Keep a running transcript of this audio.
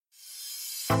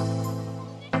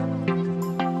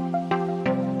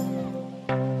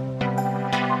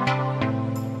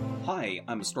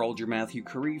I'm astrologer Matthew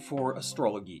Curry for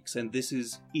Astrologeeks, and this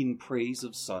is In Praise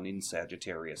of Sun in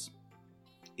Sagittarius.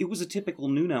 It was a typical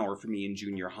noon hour for me in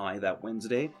junior high that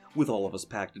Wednesday, with all of us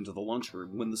packed into the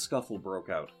lunchroom when the scuffle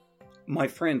broke out. My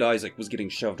friend Isaac was getting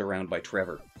shoved around by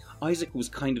Trevor. Isaac was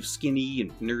kind of skinny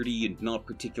and nerdy and not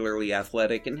particularly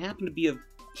athletic, and happened to be of,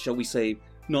 shall we say,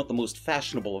 not the most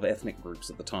fashionable of ethnic groups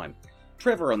at the time.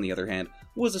 Trevor, on the other hand,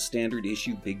 was a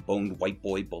standard-issue big-boned white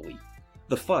boy bully.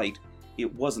 The fight,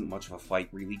 it wasn't much of a fight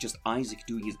really, just Isaac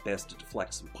doing his best to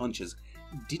deflect some punches,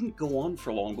 didn't go on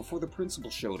for long before the principal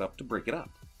showed up to break it up.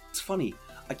 It's funny,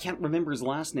 I can't remember his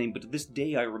last name, but to this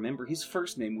day I remember his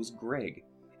first name was Greg.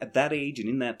 At that age and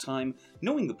in that time,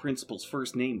 knowing the principal's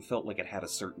first name felt like it had a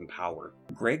certain power.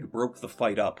 Greg broke the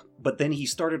fight up, but then he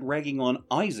started ragging on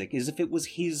Isaac as if it was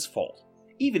his fault.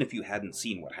 Even if you hadn't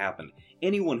seen what happened,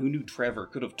 anyone who knew Trevor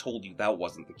could have told you that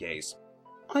wasn't the case.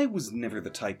 I was never the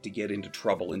type to get into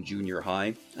trouble in junior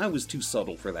high. I was too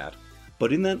subtle for that.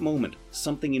 But in that moment,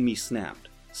 something in me snapped.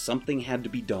 Something had to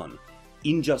be done.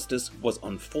 Injustice was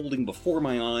unfolding before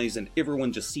my eyes, and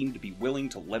everyone just seemed to be willing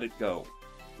to let it go.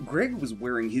 Greg was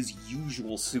wearing his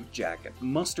usual suit jacket,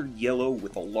 mustard yellow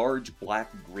with a large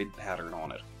black grid pattern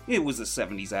on it. It was the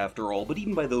 70s after all, but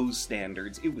even by those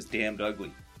standards, it was damned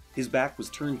ugly. His back was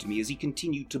turned to me as he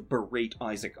continued to berate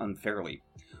Isaac unfairly.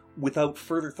 Without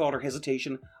further thought or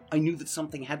hesitation, I knew that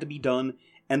something had to be done,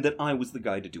 and that I was the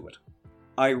guy to do it.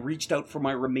 I reached out for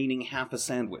my remaining half a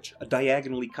sandwich, a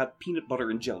diagonally cut peanut butter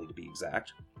and jelly to be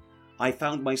exact. I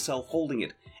found myself holding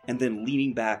it, and then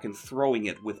leaning back and throwing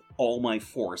it with all my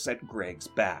force at Greg's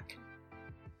back.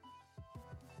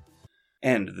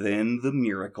 And then the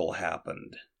miracle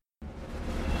happened.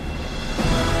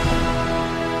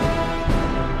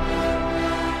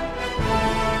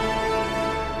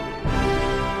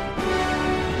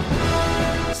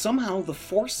 Somehow, the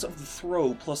force of the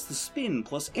throw, plus the spin,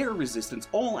 plus air resistance,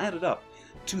 all added up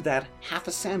to that half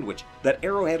a sandwich, that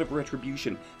arrowhead of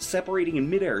retribution, separating in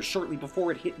midair shortly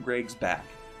before it hit Greg's back.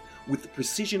 With the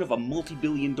precision of a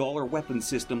multi-billion-dollar weapon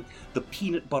system, the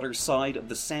peanut butter side of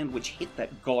the sandwich hit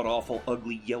that god-awful,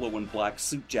 ugly yellow and black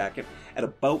suit jacket at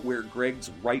about where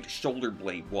Greg's right shoulder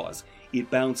blade was.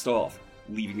 It bounced off,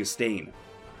 leaving a stain.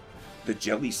 The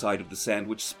jelly side of the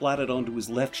sandwich splatted onto his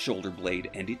left shoulder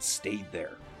blade, and it stayed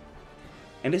there.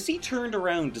 And as he turned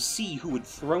around to see who had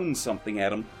thrown something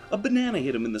at him, a banana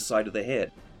hit him in the side of the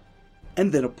head.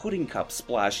 And then a pudding cup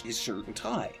splashed his shirt and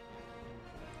tie.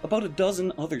 About a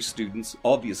dozen other students,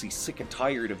 obviously sick and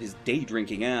tired of his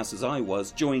day-drinking ass as I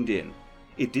was, joined in.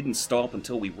 It didn't stop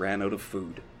until we ran out of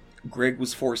food. Greg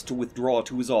was forced to withdraw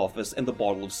to his office and the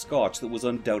bottle of scotch that was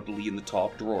undoubtedly in the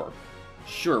top drawer.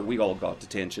 Sure, we all got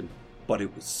detention, but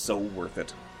it was so worth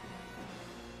it.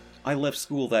 I left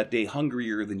school that day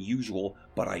hungrier than usual,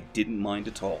 but I didn't mind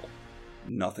at all.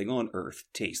 Nothing on earth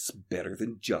tastes better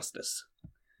than justice.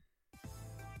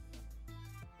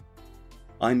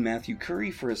 I'm Matthew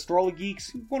Curry for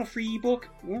Astrologeeks. You want a free ebook?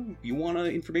 Or you want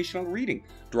information on reading?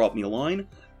 Drop me a line.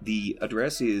 The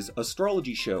address is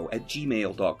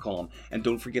astrologyshow@gmail.com. And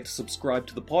don't forget to subscribe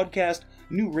to the podcast,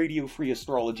 New Radio Free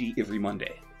Astrology, every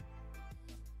Monday.